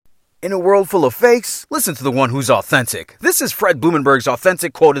In a world full of fakes, listen to the one who's authentic. This is Fred Blumenberg's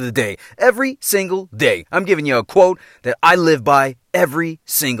authentic quote of the day. Every single day, I'm giving you a quote that I live by every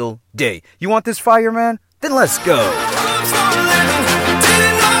single day. You want this fire, man? Then let's go.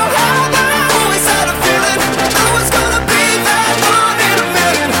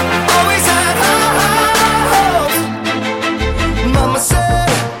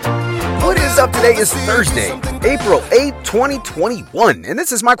 Up today is Thursday, April 8th, 2021, and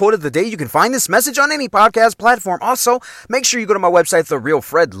this is my quote of the day. You can find this message on any podcast platform. Also, make sure you go to my website,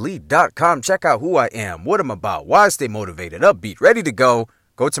 therealfredlee.com. Check out who I am, what I'm about, why I stay motivated, upbeat, ready to go.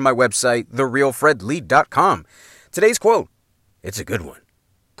 Go to my website, therealfredlee.com. Today's quote, it's a good one.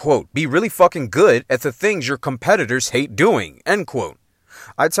 Quote, be really fucking good at the things your competitors hate doing, end quote.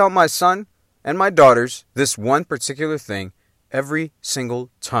 I tell my son and my daughters this one particular thing every single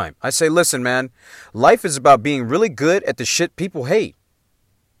time. I say, listen, man, life is about being really good at the shit people hate.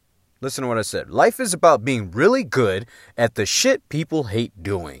 Listen to what I said. Life is about being really good at the shit people hate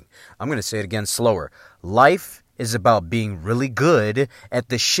doing. I'm going to say it again slower. Life is about being really good at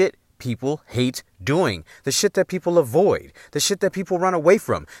the shit people hate doing. The shit that people avoid. The shit that people run away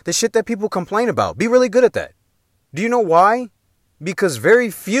from. The shit that people complain about. Be really good at that. Do you know why? Because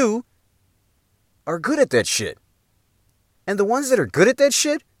very few are good at that shit. And the ones that are good at that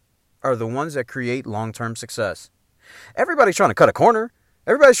shit are the ones that create long-term success. Everybody's trying to cut a corner.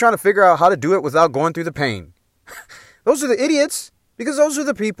 Everybody's trying to figure out how to do it without going through the pain. Those are the idiots, because those are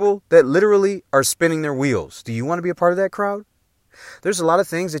the people that literally are spinning their wheels. Do you want to be a part of that crowd? There's a lot of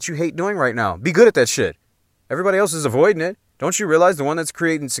things that you hate doing right now. Be good at that shit. Everybody else is avoiding it. Don't you realize the one that's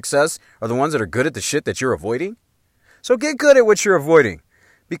creating success are the ones that are good at the shit that you're avoiding? So get good at what you're avoiding.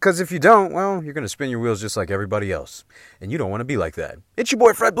 Because if you don't, well, you're going to spin your wheels just like everybody else. And you don't want to be like that. It's your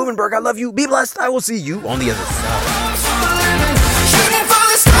boy, Fred Blumenberg. I love you. Be blessed. I will see you on the other side.